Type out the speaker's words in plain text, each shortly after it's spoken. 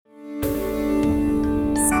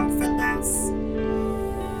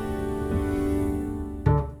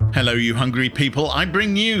Hello, you hungry people. I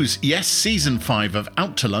bring news. Yes, season 5 of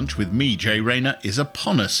Out to Lunch with me, Jay Rayner, is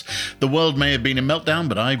upon us. The world may have been in meltdown,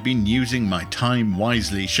 but I've been using my time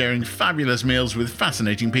wisely, sharing fabulous meals with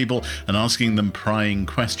fascinating people and asking them prying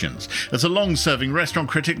questions. As a long-serving restaurant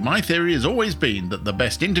critic, my theory has always been that the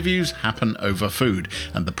best interviews happen over food,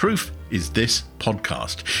 and the proof is this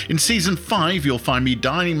podcast. In season 5, you'll find me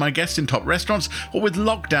dining my guests in top restaurants or with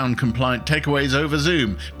lockdown-compliant takeaways over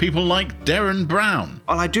Zoom. People like Darren Brown.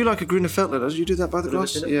 Well, I do like a Gruner Veltliner. Do you do that by the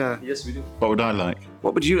glass? Yeah. Yes, we do. What would I like?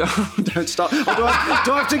 What would you... Don't start. Do I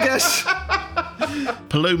have to guess?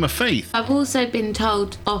 Paloma Faith. I've also been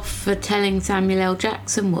told off for telling Samuel L.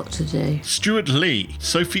 Jackson what to do. Stuart Lee.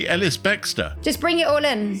 Sophie Ellis-Bextor. Just bring it all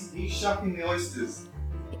in. He's shucking the oysters.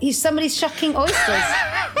 Somebody's shucking oysters.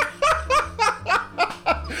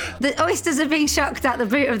 The oysters are being shucked out the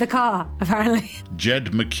boot of the car, apparently.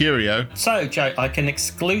 Jed Mercurio. So, Joe, I can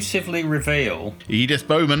exclusively reveal... Edith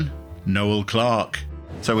Bowman. Noel Clarke.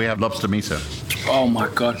 So we have lobster miso. Oh my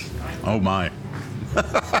God. Oh my.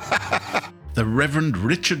 The Reverend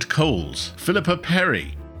Richard Coles. Philippa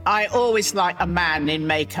Perry. I always like a man in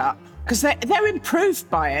makeup because they're improved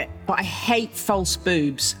by it, but I hate false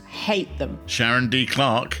boobs. Hate them. Sharon D.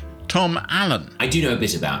 Clarke. Tom Allen. I do know a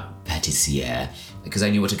bit about pâtissière because I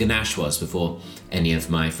knew what a ganache was before any of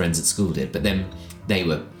my friends at school did, but then they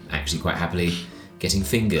were actually quite happily getting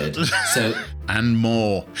fingered. So and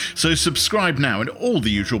more. So subscribe now in all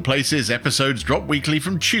the usual places. Episodes drop weekly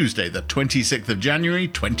from Tuesday, the 26th of January,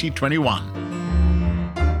 2021.